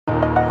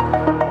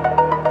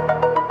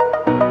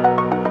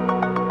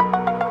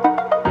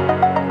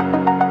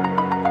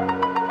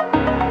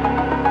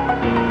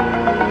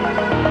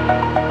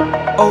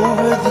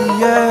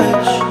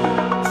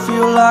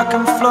like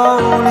I'm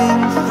floating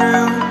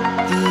through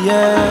the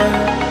air.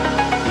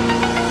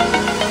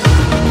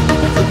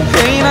 The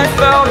pain I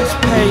felt is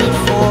paid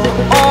for,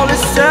 all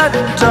is said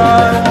and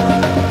done.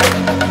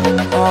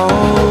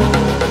 Oh,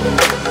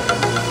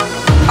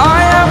 I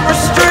am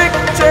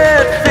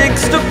restricted,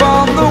 fixed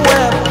upon the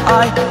web.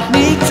 I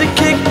need to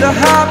kick the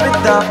habit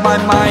that my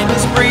mind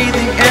is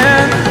breathing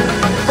in.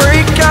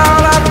 Break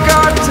out, I've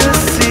got to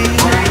see.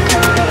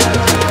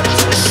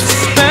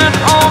 Spent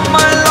all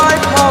my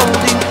life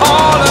holding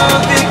all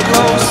of it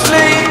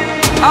closely.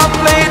 I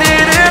played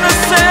it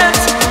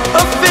innocent,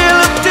 a feel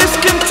of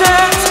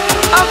discontent.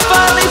 I'm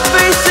finally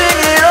facing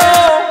it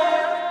all,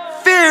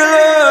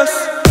 fearless.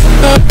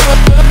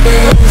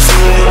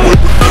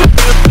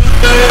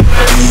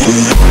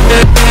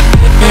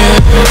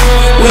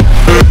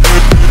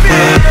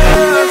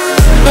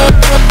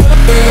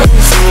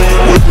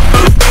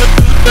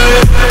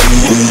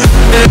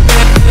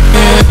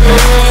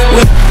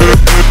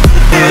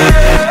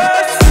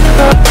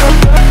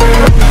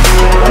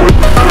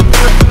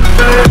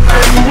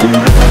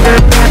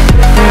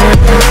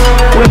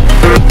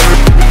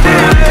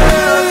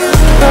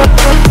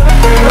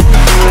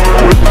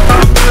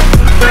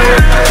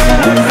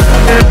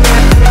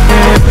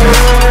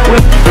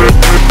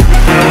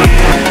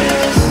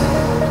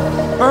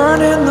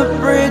 Burning the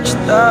bridge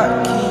that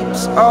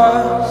keeps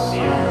us.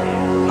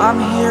 I'm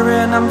here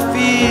and I'm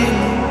feeling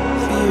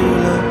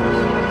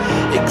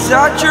fearless.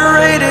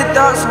 Exaggerated,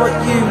 that's what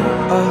you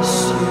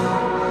assume.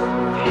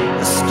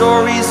 The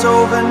story's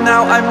over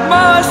now, I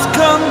must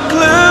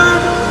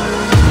conclude.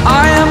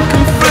 I am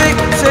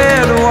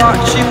conflicted,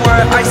 watching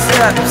where I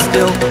step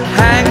still,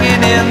 hanging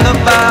in the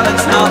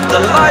balance. Not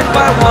the life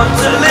I want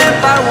to live,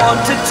 I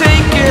want to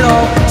take it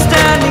all.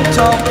 Standing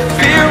tall,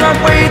 fear I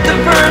weighed the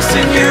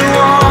person you are.